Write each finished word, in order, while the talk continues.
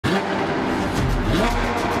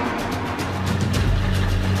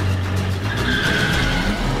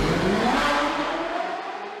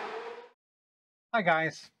Hi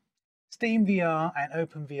guys! SteamVR and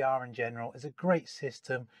OpenVR in general is a great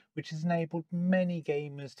system which has enabled many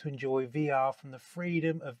gamers to enjoy VR from the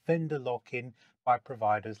freedom of vendor lock-in by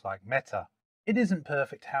providers like Meta. It isn't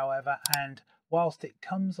perfect however, and whilst it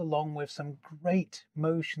comes along with some great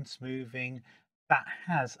motion smoothing, that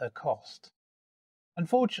has a cost.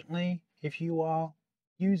 Unfortunately, if you are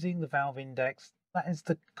using the Valve Index, that is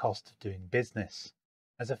the cost of doing business.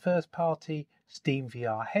 As a first-party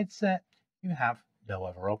SteamVR headset, you have no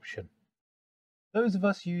other option. Those of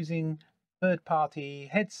us using third-party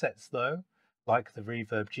headsets though, like the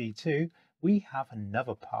Reverb G2, we have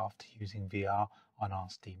another path to using VR on our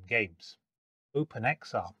Steam games.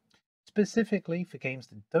 OpenXR. Specifically for games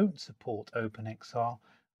that don't support OpenXR,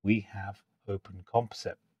 we have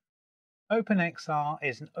OpenComposite. OpenXR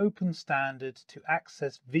is an open standard to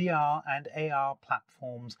access VR and AR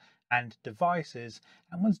platforms and devices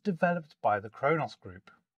and was developed by the Kronos Group.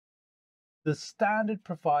 The standard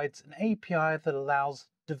provides an API that allows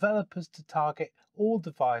developers to target all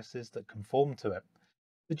devices that conform to it.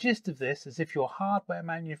 The gist of this is if your hardware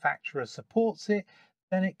manufacturer supports it,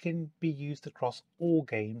 then it can be used across all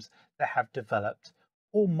games that have developed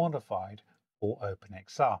or modified for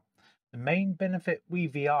OpenXR. The main benefit we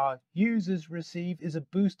VR users receive is a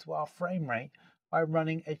boost to our frame rate by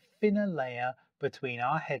running a thinner layer between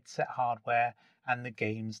our headset hardware and the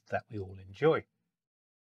games that we all enjoy.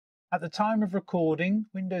 At the time of recording,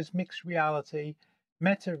 Windows Mixed Reality,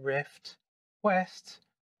 Meta Rift, Quest,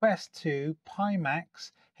 Quest 2,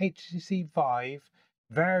 Pimax, HTC Vive,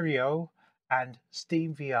 Vario, and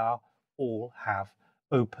SteamVR all have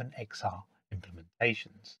OpenXR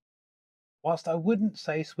implementations. Whilst I wouldn't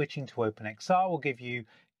say switching to OpenXR will give you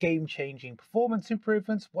game-changing performance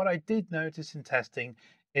improvements, what I did notice in testing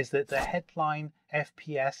is that the headline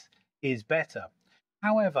FPS is better.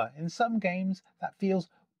 However, in some games that feels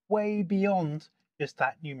way beyond just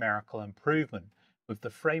that numerical improvement, with the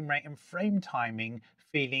frame rate and frame timing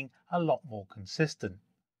feeling a lot more consistent.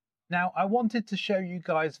 Now, I wanted to show you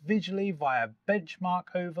guys visually via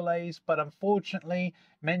benchmark overlays, but unfortunately,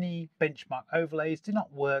 many benchmark overlays do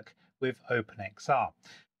not work with OpenXR.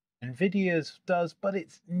 NVIDIA's does, but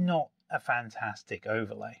it's not a fantastic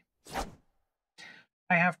overlay.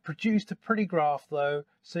 I have produced a pretty graph though,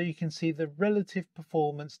 so you can see the relative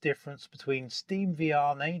performance difference between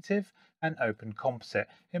SteamVR native and OpenComposite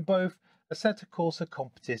in both Assetto Corsa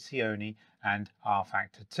Competizione and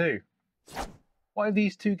rFactor 2. Why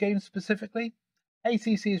these two games specifically?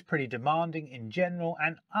 ACC is pretty demanding in general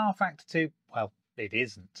and rFactor 2, well, it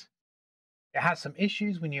isn't. It has some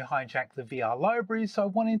issues when you hijack the VR library, so I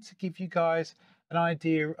wanted to give you guys an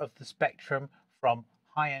idea of the spectrum from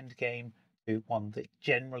high-end game to one that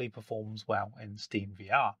generally performs well in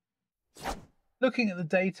SteamVR. Looking at the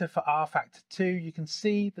data for rFactor 2, you can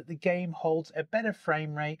see that the game holds a better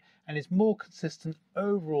frame rate and is more consistent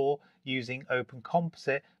overall using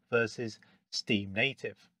OpenComposite versus Steam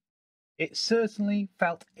native. It certainly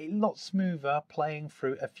felt a lot smoother playing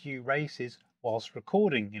through a few races whilst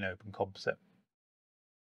recording in OpenComposite.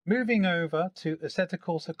 Moving over to Assetto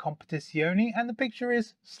Corsa Competizione, and the picture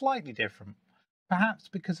is slightly different, perhaps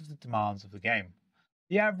because of the demands of the game.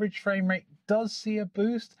 The average frame rate does see a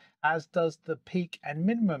boost, as does the peak and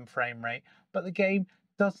minimum frame rate, but the game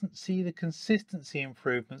doesn't see the consistency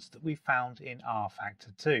improvements that we found in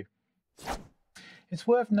rFactor 2. It's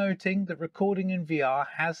worth noting that recording in VR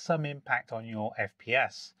has some impact on your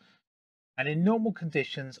FPS. And in normal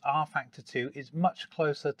conditions, rFactor 2 is much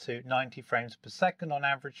closer to 90 frames per second on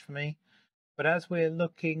average for me. But as we're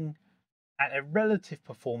looking at a relative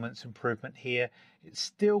performance improvement here, it's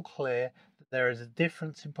still clear that there is a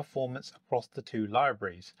difference in performance across the two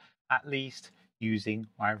libraries, at least using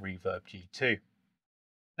my Reverb G2.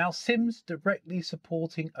 Now, sims directly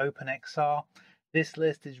supporting OpenXR, this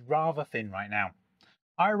list is rather thin right now.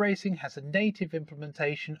 iRacing has a native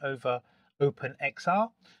implementation over OpenXR,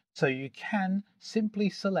 so you can simply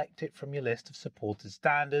select it from your list of supported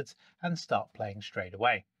standards and start playing straight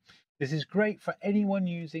away. This is great for anyone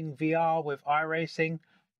using VR with iRacing.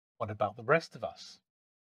 What about the rest of us?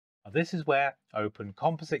 Now, this is where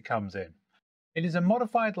OpenComposite comes in. It is a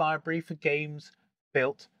modified library for games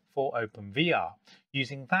built for OpenVR,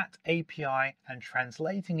 using that API and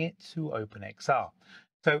translating it to OpenXR.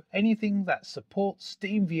 So anything that supports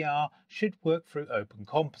SteamVR should work through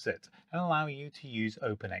OpenComposite and allow you to use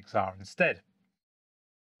OpenXR instead.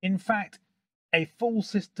 In fact, a full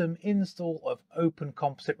system install of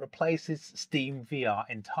OpenComposite replaces SteamVR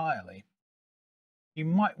entirely. You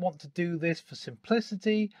might want to do this for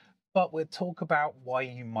simplicity, but we'll talk about why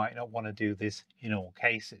you might not want to do this in all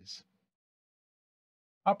cases.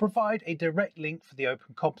 I'll provide a direct link for the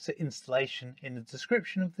OpenComposite installation in the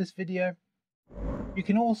description of this video. You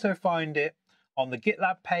can also find it on the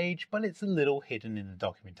GitLab page, but it's a little hidden in the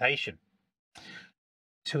documentation.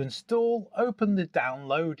 To install, open the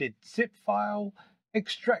downloaded zip file,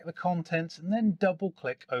 extract the contents, and then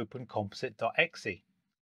double-click OpenComposite.exe.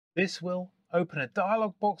 This will open a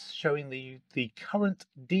dialog box showing the current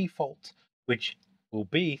default, which will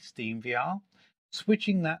be SteamVR.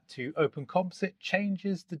 Switching that to OpenComposite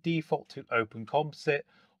changes the default to OpenComposite,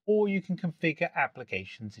 or you can configure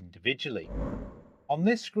applications individually. On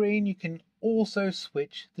this screen, you can also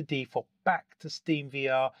switch the default back to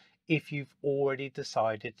SteamVR if you've already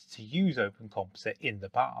decided to use OpenComposite in the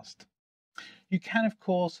past. You can, of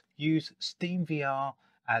course, use SteamVR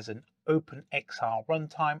as an OpenXR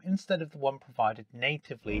runtime instead of the one provided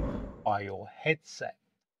natively by your headset.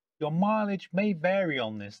 Your mileage may vary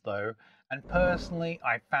on this though, and personally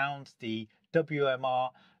I found the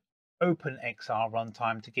WMR OpenXR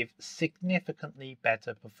runtime to give significantly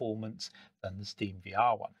better performance than the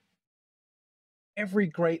SteamVR one. Every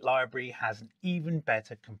great library has an even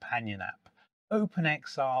better companion app.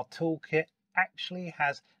 OpenXR Toolkit actually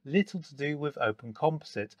has little to do with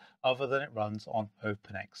OpenComposite other than it runs on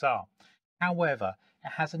OpenXR. However, it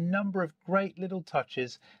has a number of great little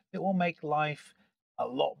touches that will make life a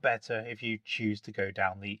lot better if you choose to go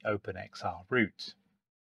down the OpenXR route.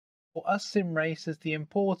 For us sim racers, the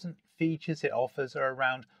important features it offers are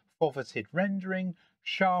around forwarded rendering,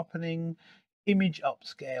 sharpening, image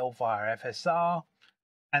upscale via FSR,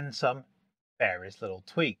 and some various little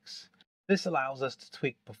tweaks. This allows us to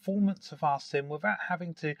tweak performance of our sim without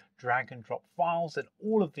having to drag and drop files in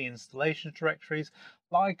all of the installation directories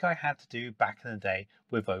like I had to do back in the day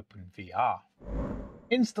with OpenVR.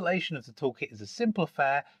 Installation of the toolkit is a simple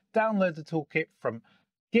affair. Download the toolkit from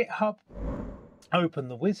GitHub, open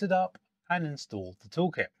the wizard up and install the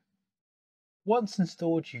toolkit. Once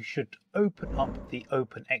installed, you should open up the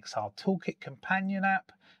OpenXR Toolkit companion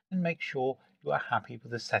app and make sure you are happy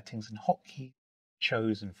with the settings and hotkeys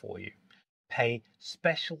chosen for you. Pay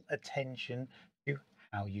special attention to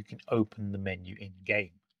how you can open the menu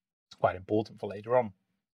in-game. It's quite important for later on.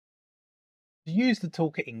 To use the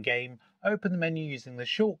toolkit in-game, open the menu using the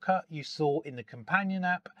shortcut you saw in the companion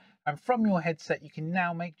app, and from your headset you can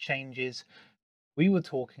now make changes we were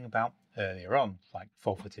talking about earlier on, like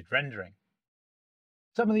forwarded rendering.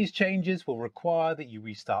 Some of these changes will require that you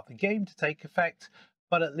restart the game to take effect,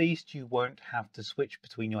 but at least you won't have to switch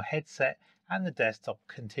between your headset and the desktop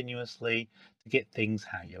continuously to get things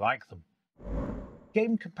how you like them.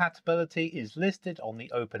 Game compatibility is listed on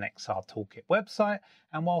the OpenXR Toolkit website,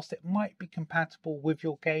 and whilst it might be compatible with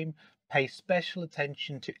your game, pay special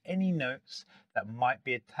attention to any notes that might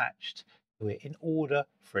be attached to it in order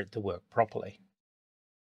for it to work properly.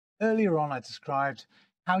 Earlier on, I described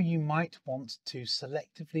how you might want to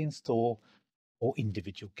selectively install for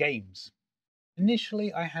individual games.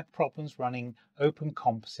 Initially, I had problems running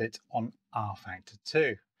OpenComposite on rFactor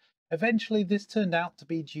 2. Eventually, this turned out to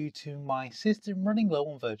be due to my system running low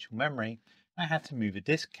on virtual memory. I had to move a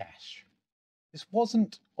disk cache. This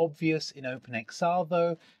wasn't obvious in OpenXR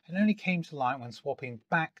though, and only came to light when swapping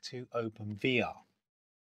back to OpenVR.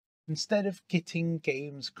 Instead of getting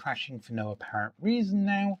games crashing for no apparent reason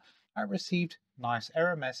now, I received nice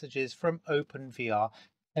error messages from OpenVR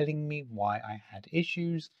telling me why I had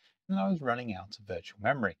issues and I was running out of virtual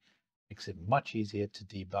memory. Makes it much easier to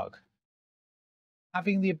debug.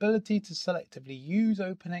 Having the ability to selectively use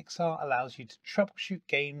OpenXR allows you to troubleshoot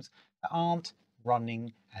games that aren't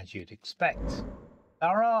running as you'd expect.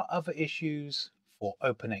 There are other issues for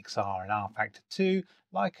OpenXR and rFactor 2,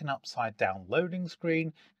 like an upside down loading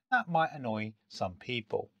screen, that might annoy some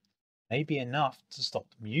people. Maybe enough to stop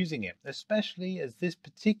them using it, especially as this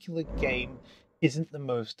particular game isn't the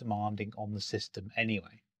most demanding on the system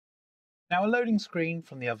anyway. Now, a loading screen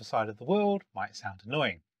from the other side of the world might sound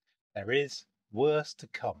annoying. There is worse to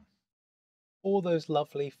come. All those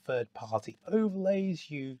lovely third-party overlays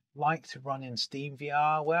you like to run in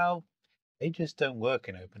SteamVR, well, they just don't work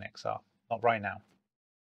in OpenXR, not right now.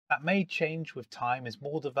 That may change with time as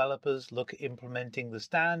more developers look at implementing the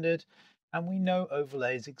standard, and we know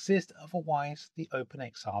overlays exist, otherwise the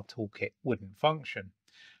OpenXR toolkit wouldn't function.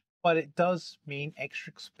 But it does mean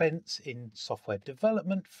extra expense in software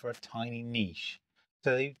development for a tiny niche,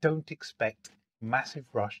 so they don't expect a massive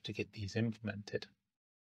rush to get these implemented.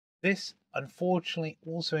 This unfortunately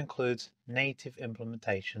also includes native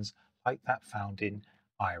implementations like that found in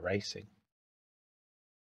iRacing.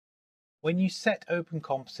 When you set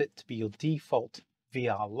OpenComposite to be your default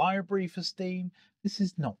VR library for Steam, this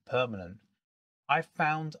is not permanent. I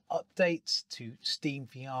found updates to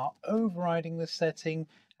SteamVR overriding the setting,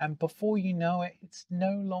 and before you know it, it's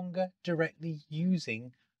no longer directly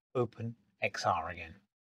using OpenXR again.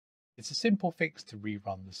 It's a simple fix to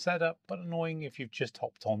rerun the setup, but annoying if you've just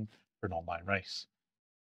hopped on for an online race.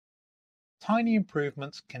 Tiny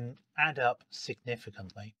improvements can add up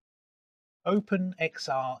significantly.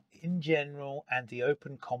 OpenXR in general and the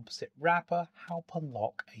OpenComposite wrapper help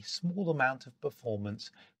unlock a small amount of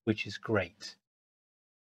performance, which is great,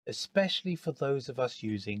 especially for those of us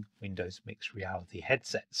using Windows mixed reality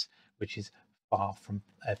headsets, which is far from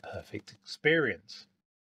a perfect experience.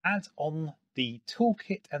 Add on the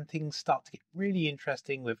toolkit and things start to get really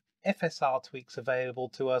interesting with FSR tweaks available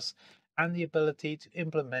to us and the ability to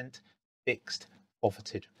implement fixed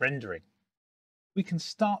forfeited rendering. We can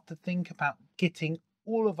start to think about getting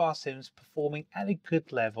all of our sims performing at a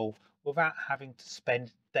good level without having to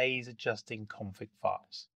spend days adjusting config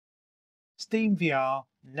files. SteamVR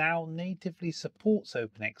now natively supports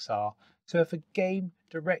OpenXR, so if a game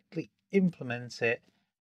directly implements it,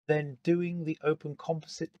 then doing the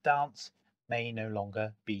OpenComposite dance may no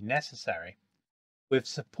longer be necessary. With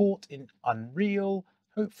support in Unreal,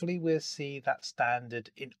 hopefully we'll see that standard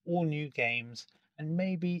in all new games and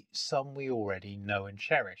maybe some we already know and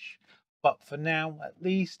cherish. But for now, at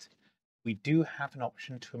least, we do have an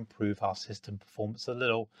option to improve our system performance a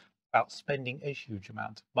little without spending a huge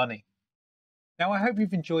amount of money. Now, I hope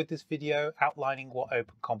you've enjoyed this video outlining what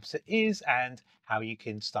OpenComposite is and how you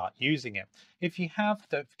can start using it. If you have,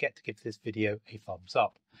 don't forget to give this video a thumbs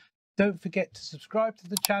up. Don't forget to subscribe to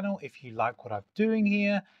the channel if you like what I'm doing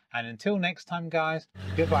here. And until next time, guys,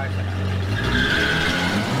 goodbye for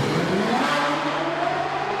now.